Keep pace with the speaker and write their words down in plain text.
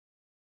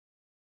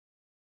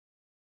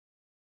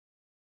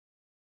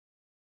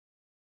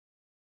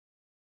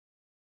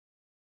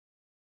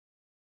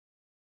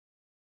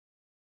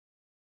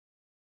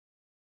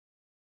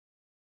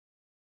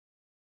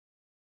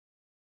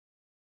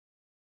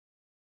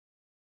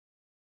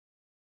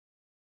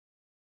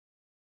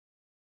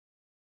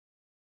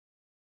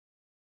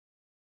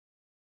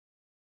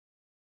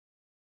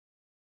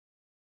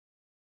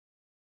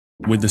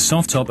With the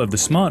soft top of the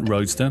Smart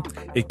Roadster,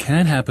 it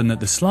can happen that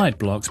the slide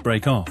blocks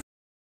break off.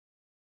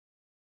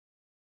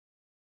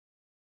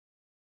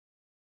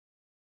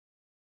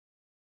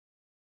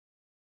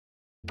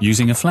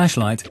 Using a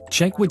flashlight,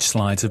 check which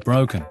slides have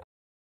broken.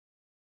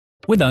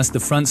 With us, the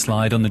front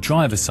slide on the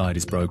driver's side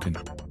is broken.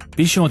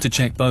 Be sure to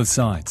check both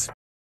sides.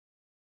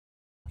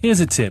 Here's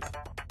a tip.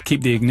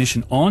 Keep the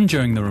ignition on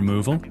during the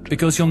removal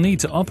because you'll need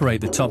to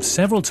operate the top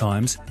several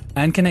times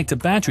and connect a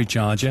battery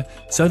charger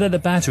so that the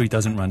battery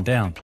doesn't run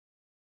down.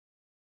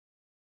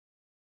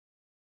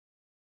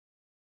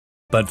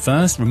 But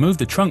first, remove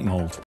the trunk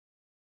mold.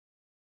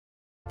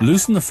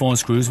 Loosen the 4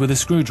 screws with a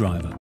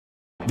screwdriver.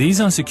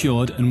 These are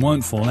secured and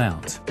won't fall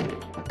out.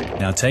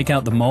 Now take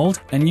out the mold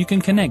and you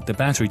can connect the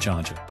battery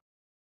charger.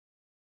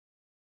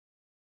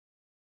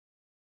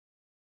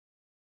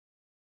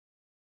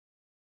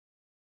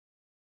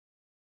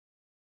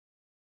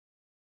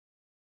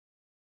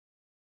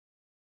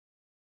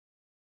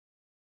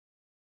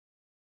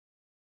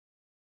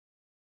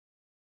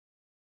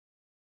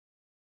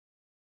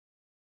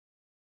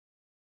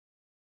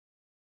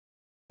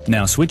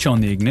 Now switch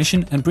on the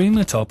ignition and bring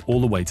the top all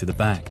the way to the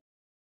back.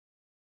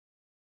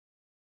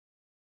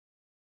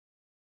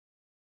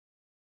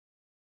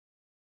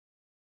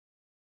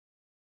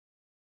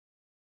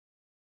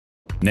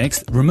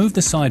 Next, remove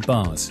the side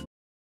bars.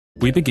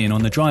 We begin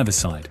on the driver's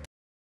side.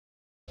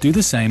 Do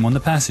the same on the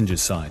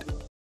passenger's side.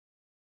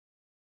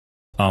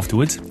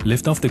 Afterwards,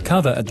 lift off the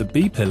cover at the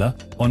B pillar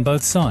on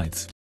both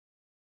sides.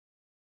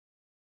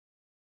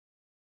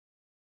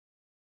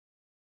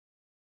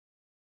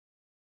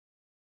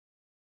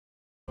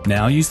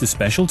 Now use the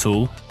special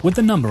tool with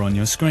the number on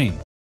your screen.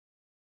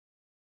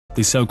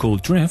 The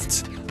so-called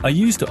drifts are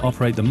used to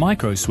operate the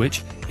micro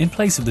switch in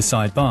place of the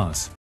side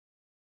bars.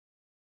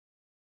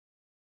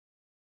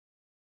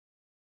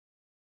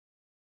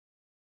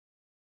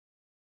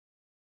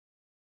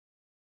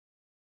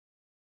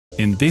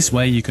 In this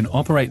way you can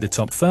operate the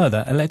top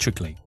further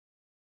electrically.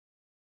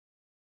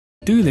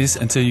 Do this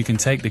until you can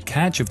take the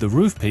catch of the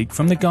roof peak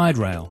from the guide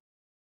rail.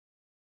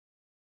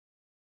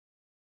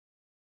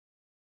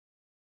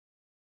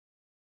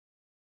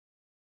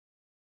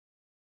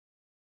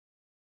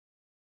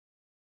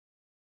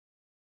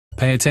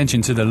 Pay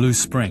attention to the loose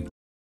spring.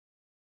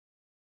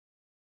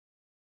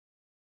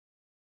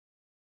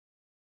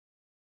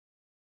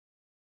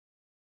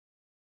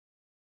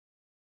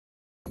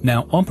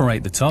 Now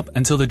operate the top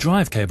until the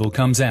drive cable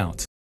comes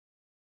out.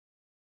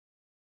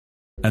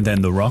 And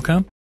then the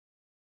rocker.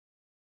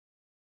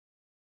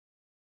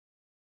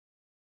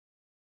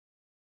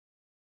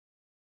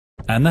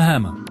 And the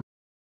hammer.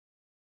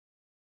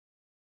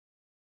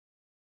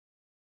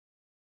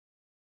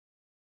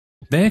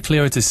 They're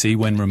clearer to see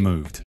when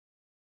removed.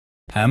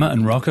 Hammer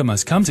and rocker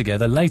must come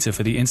together later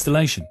for the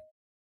installation.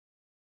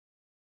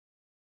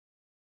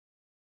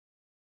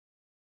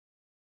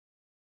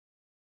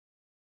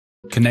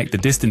 Connect the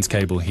distance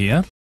cable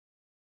here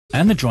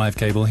and the drive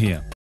cable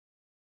here.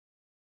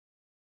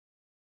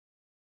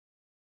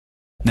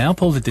 Now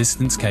pull the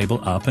distance cable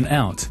up and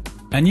out,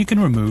 and you can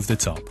remove the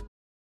top.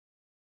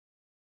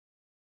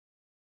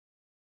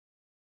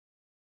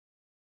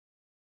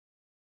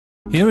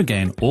 Here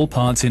again, all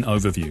parts in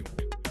overview.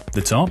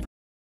 The top,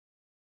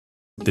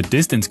 the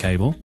distance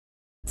cable.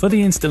 For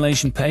the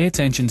installation, pay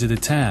attention to the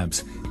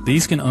tabs.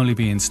 These can only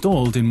be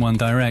installed in one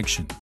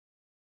direction.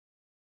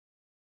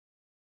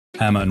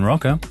 Hammer and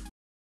rocker,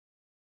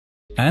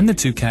 and the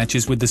 2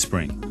 catches with the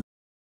spring.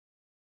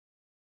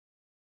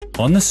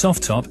 On the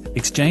soft top,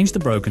 exchange the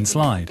broken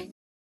slide.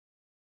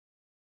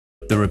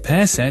 The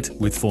repair set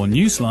with 4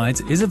 new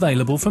slides is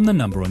available from the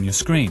number on your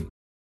screen.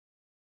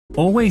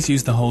 Always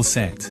use the whole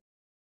set.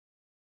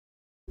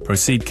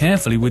 Proceed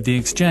carefully with the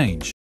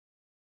exchange.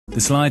 The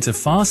slides are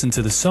fastened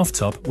to the soft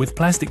top with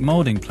plastic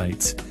molding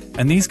plates,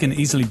 and these can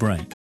easily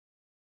break.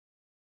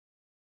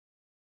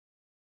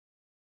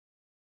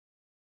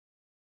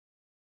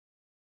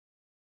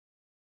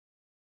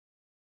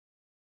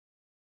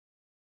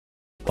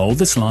 Hold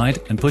the slide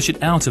and push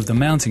it out of the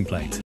mounting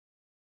plate.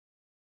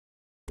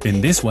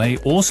 In this way,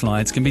 all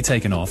slides can be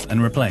taken off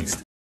and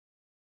replaced.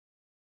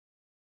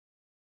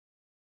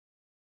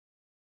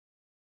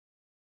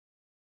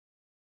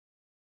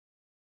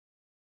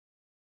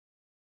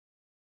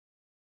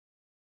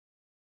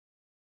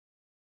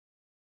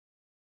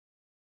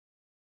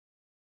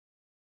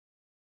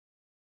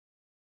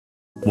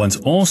 Once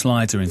all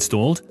slides are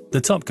installed,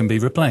 the top can be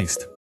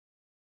replaced.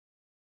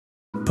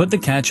 Put the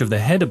catch of the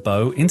header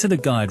bow into the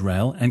guide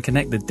rail and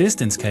connect the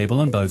distance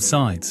cable on both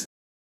sides.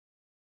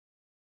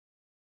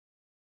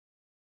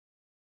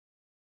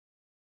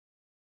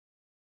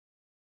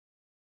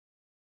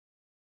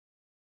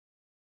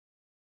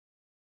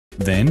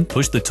 Then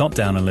push the top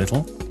down a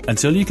little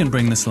until you can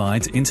bring the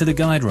slides into the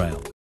guide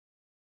rail.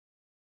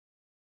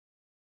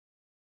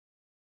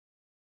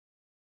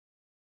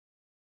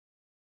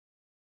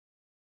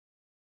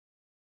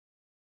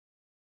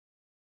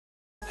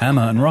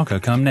 Hammer and rocker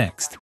come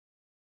next.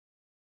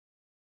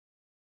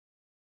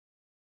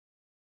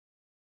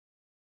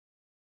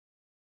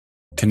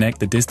 Connect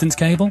the distance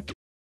cable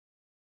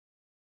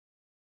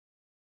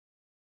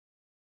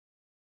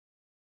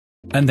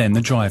and then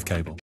the drive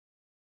cable.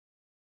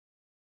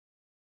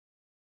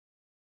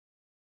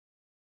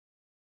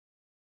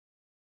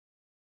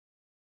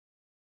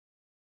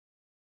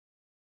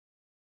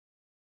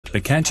 The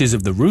catches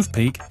of the roof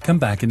peak come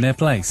back in their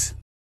place.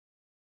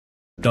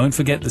 Don't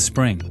forget the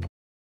spring.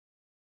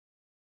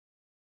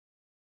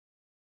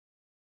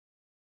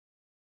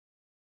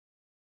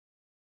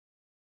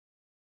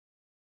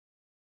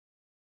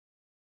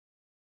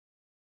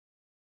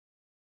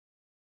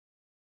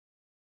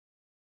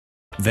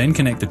 Then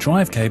connect the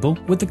drive cable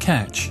with the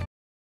catch.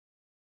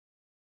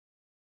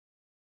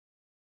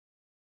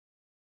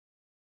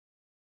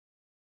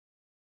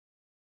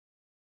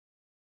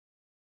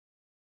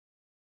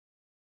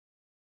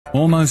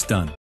 Almost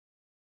done.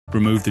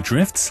 Remove the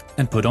drifts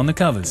and put on the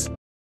covers.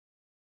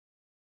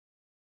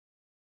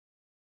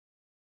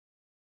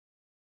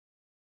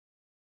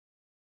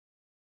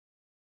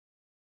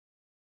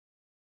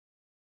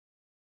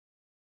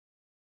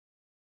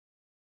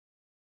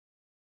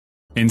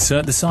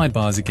 Insert the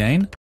sidebars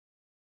again.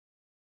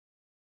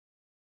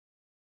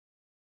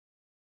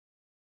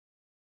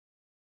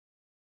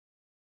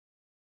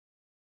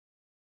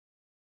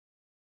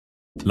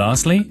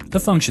 Lastly, the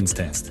functions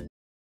test.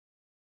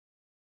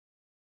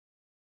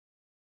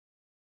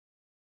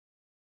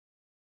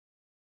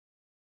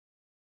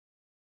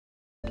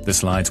 The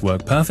slides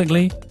work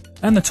perfectly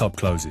and the top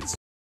closes.